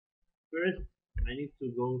First, I need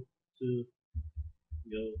to go to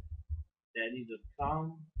GoDaddy.com.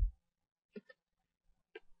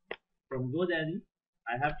 From GoDaddy,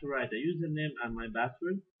 I have to write a username and my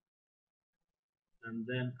password, and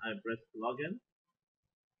then I press login.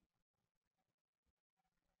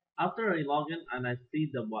 After I log in and I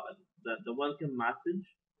see the welcome message,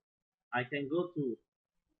 I can go to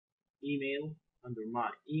email. Under my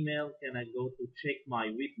email, can I go to check my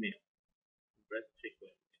webmail? Press check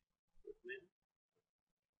webmail.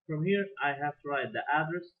 From here, I have to write the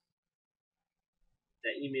address,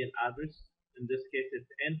 the email address. In this case,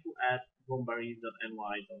 it's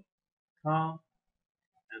info@bombari.ny.com,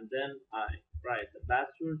 and then I write the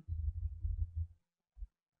password,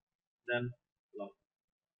 then log.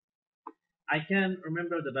 I can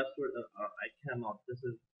remember the password or I cannot. This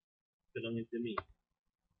is belonging to me.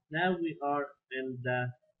 Now we are in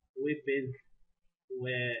the web-based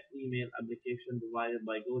where email application provided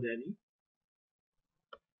by GoDaddy.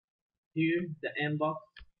 Here the inbox,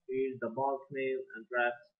 here the bulk mail and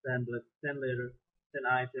drafts, templates, 10 letters, 10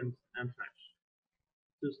 items, and trash.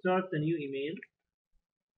 To start the new email,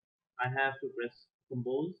 I have to press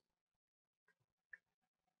compose.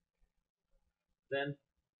 Then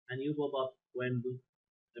a new pop-up window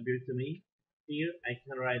appears to me. Here I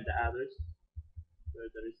can write the address where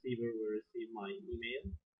the receiver will receive my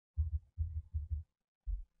email.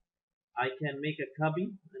 I can make a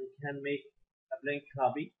copy and can make a blank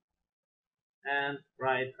copy and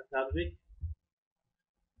write a subject.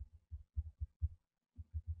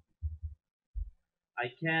 I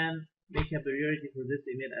can make a priority for this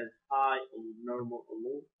email as high or normal or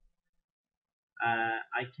low.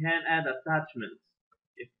 I can add attachments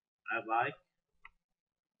if I like.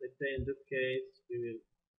 Let's say in this case we're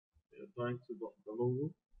going to the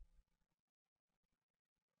logo.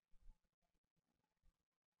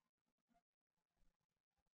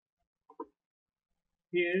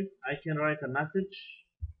 Here I can write a message.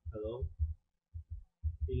 Hello,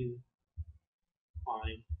 please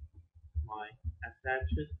find my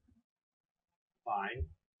attached file.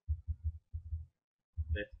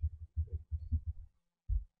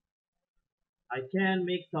 I can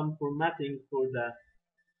make some formatting for the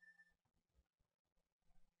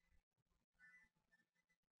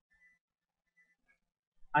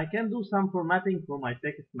I can do some formatting for my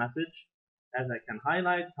text message, as I can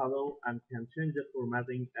highlight hello and can change the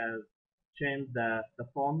formatting as change the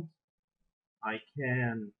font. I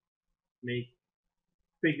can make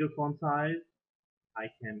bigger font size. I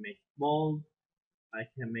can make bold. I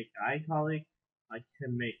can make italic. I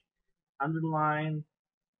can make underline.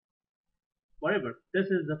 Whatever. This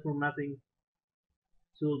is the formatting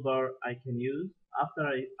toolbar I can use. After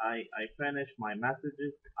I finish my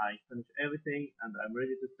messages, I finish everything and I'm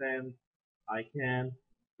ready to send, I can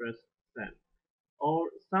press send.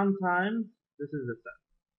 Or sometimes, this is the send.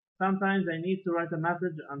 Sometimes I need to write a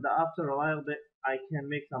message and after a while bit I can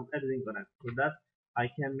make some editing on it. For that I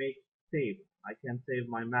can make save. I can save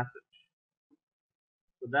my message.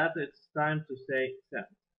 So that it's time to say send.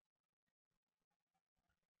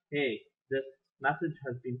 Hey, this message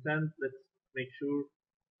has been sent. Let's make sure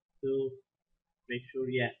to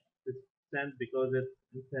yes, it's sent because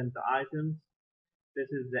it's sent the items.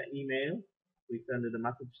 This is the email we send the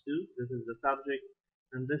message to. This is the subject,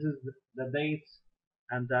 and this is the date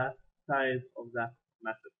and the size of the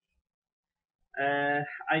message.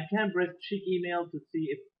 I can press check email to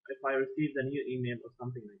see if I received a new email or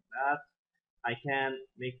something like that. I can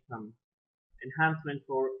make some enhancement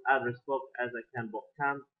for address book as I can book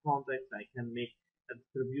context. I can make a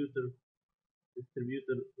distribution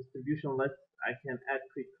list. I can add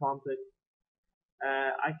quick context.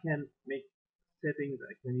 I can make settings.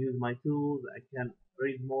 I can use my tools. I can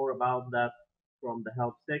read more about that from the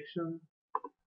help section.